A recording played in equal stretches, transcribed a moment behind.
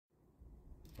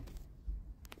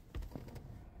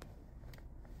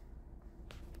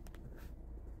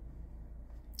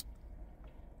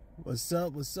What's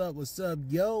up? What's up? What's up?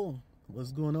 Yo,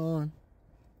 what's going on?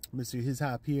 Mr. His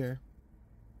Hop here.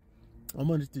 I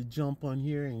wanted to jump on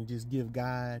here and just give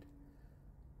God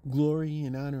glory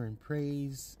and honor and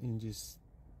praise and just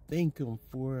thank Him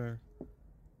for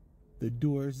the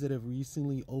doors that have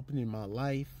recently opened in my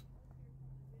life.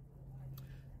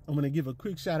 I'm going to give a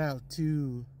quick shout out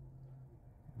to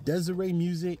Desiree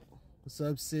Music. What's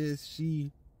up, sis?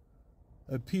 She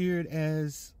appeared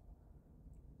as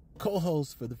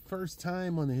co-host for the first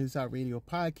time on the His Hop Radio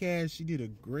podcast. She did a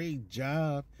great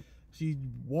job. She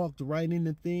walked right in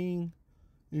the thing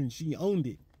and she owned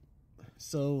it.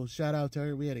 So shout out to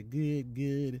her. We had a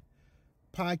good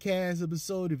podcast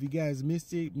episode. If you guys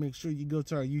missed it, make sure you go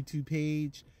to our YouTube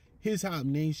page, His Hop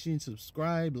Nation,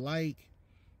 subscribe, like,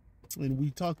 and we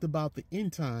talked about the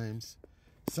end times,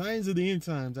 signs of the end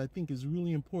times. I think is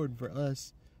really important for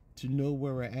us to know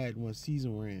where we're at and what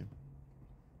season we're in.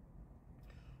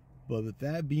 But with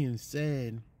that being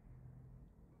said,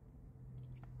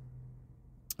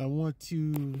 I want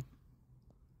to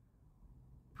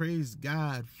praise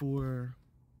God for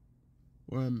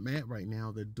where I'm at right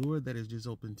now, the door that has just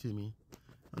opened to me.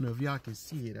 I don't know if y'all can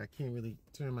see it. I can't really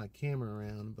turn my camera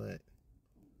around, but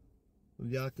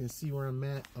if y'all can see where I'm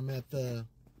at the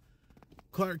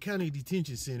Clark County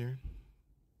Detention Center,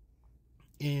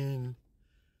 and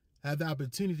I have the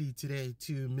opportunity today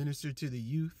to minister to the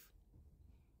youth,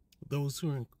 those who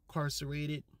are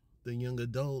incarcerated, the young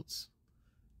adults,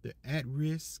 the at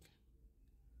risk,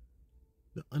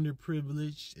 the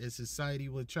underprivileged, as society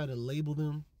would try to label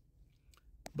them,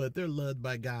 but they're loved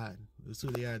by God. That's who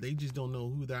they are. They just don't know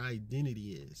who their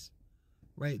identity is,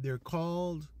 right? They're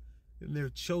called and they're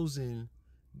chosen.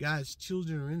 God's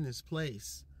children are in this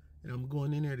place, and I'm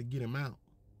going in there to get them out.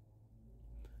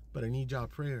 But I need y'all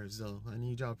prayers, though. I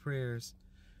need y'all prayers.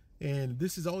 And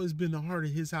this has always been the heart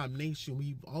of His Hop Nation.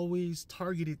 We've always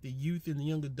targeted the youth and the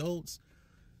young adults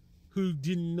who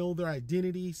didn't know their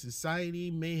identity. Society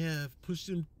may have pushed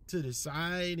them to the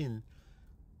side and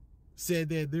said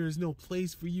that there is no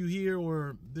place for you here,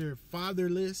 or they're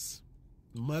fatherless,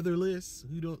 motherless.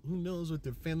 Who knows what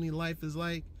their family life is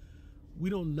like? We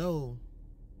don't know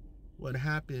what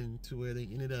happened to where they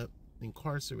ended up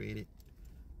incarcerated,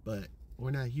 but we're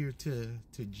not here to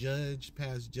judge,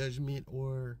 pass judgment,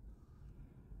 or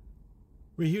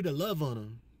we're here to love on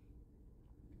them,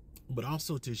 but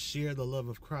also to share the love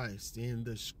of Christ. And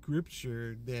the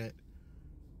scripture that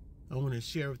I want to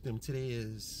share with them today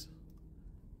is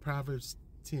Proverbs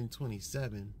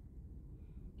 10:27.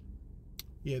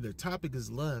 Yeah, the topic is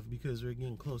love because we're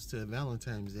getting close to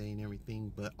Valentine's Day and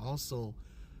everything, but also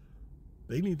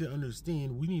we need to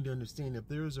understand that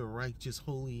there is a righteous,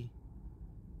 holy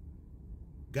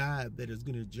God that is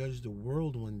going to judge the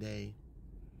world one day,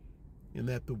 and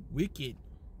that the wicked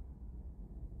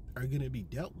are going to be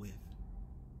dealt with,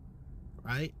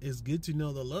 right? It's good to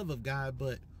know the love of God,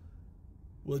 but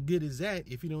what good is that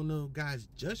if you don't know God's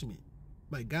judgment?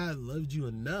 Like, God loved you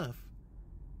enough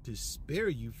to spare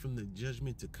you from the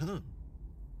judgment to come,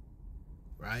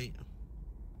 right?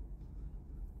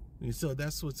 And so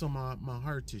that's what's on my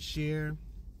heart to share.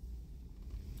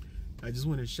 I just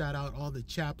want to shout out all the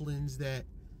chaplains that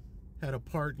had a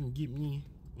part in getting me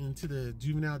into the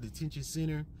juvenile detention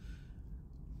center.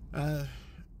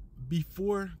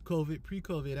 Before COVID,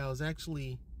 pre-COVID, I was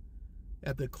actually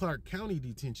at the Clark County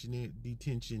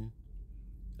detention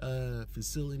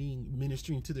facility,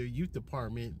 ministering to their youth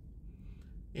department.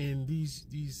 And these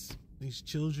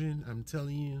children, I'm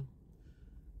telling you,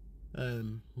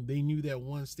 they knew that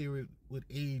once they would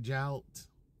age out,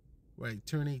 right,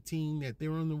 turn 18, that they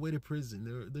were on their way to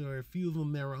prison. There are a few of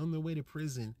them that were on their way to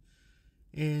prison.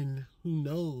 And who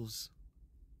knows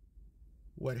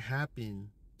what happened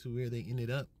to where they ended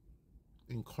up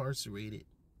incarcerated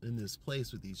in this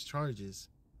place with these charges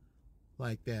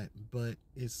like that. But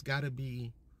it's got to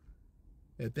be,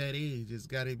 at that age, it's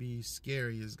got to be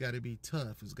scary. It's got to be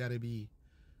tough. It's got to be,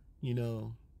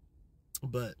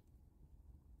 but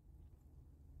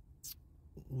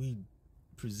we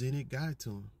presented God to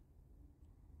them.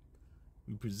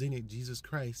 We presented Jesus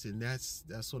Christ, and that's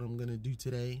what I'm going to do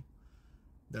today.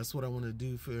 That's what I want to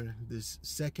do for this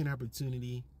second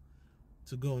opportunity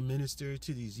to go and minister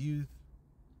to these youth.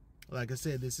 Like I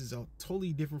said, this is a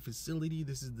totally different facility.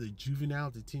 This is the Juvenile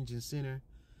Detention Center.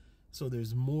 So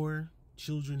there's more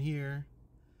children here.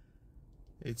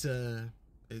 It's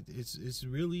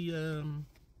really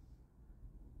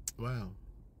wow.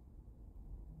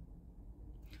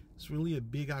 It's really a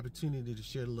big opportunity to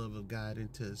share the love of God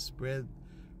and to spread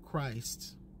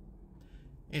Christ.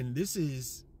 And this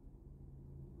is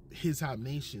His Hop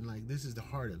Nation. Like, this is the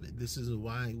heart of it. This is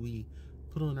why we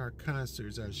put on our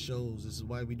concerts, our shows. This is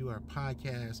why we do our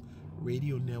podcast,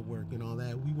 radio network, and all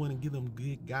that. We want to give them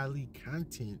good, godly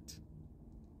content,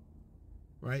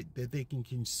 right, that they can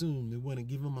consume. We want to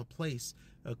give them a place,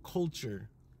 a culture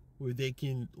where they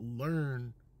can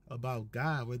learn about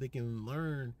God, where they can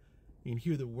learn and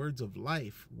hear the words of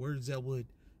life, words that would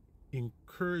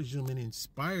encourage them and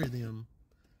inspire them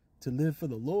to live for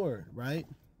the Lord, right?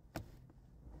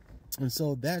 And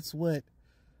so that's what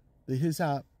the His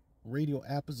Hop radio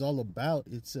app is all about.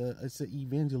 It's an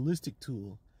evangelistic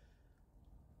tool.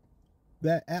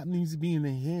 That app needs to be in the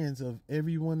hands of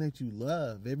everyone that you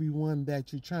love, everyone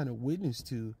that you're trying to witness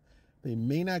to. They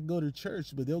may not go to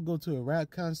church, but they'll go to a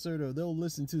rap concert, or they'll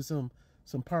listen to some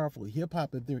powerful hip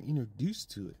hop if they're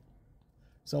introduced to it.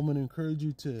 So I'm going to encourage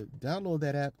you to download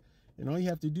that app, and all you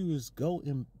have to do is go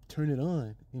and turn it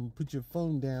on and put your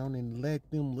phone down and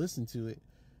let them listen to it.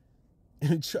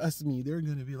 And trust me, they're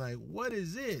going to be like, what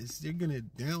is this? They're going to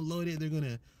download it. They're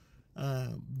going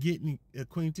to get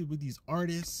acquainted with these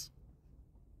artists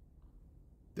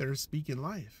that are speaking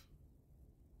life.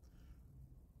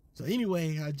 So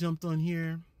anyway, I jumped on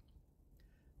here.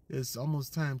 It's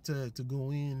almost time to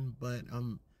go in, but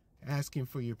I'm asking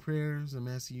for your prayers. I'm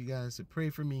asking you guys to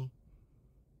pray for me.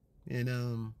 And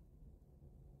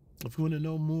if you want to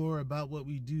know more about what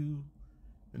we do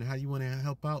and how you want to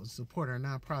help out and support our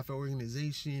nonprofit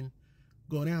organization,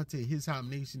 go down to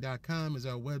hishopnation.com is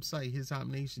our website,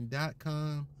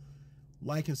 hishopnation.com.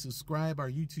 Like and subscribe our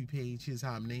YouTube page, His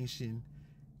Hop Nation,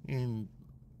 and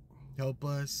help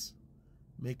us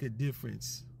make a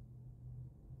difference.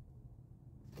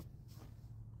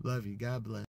 Love you. God bless.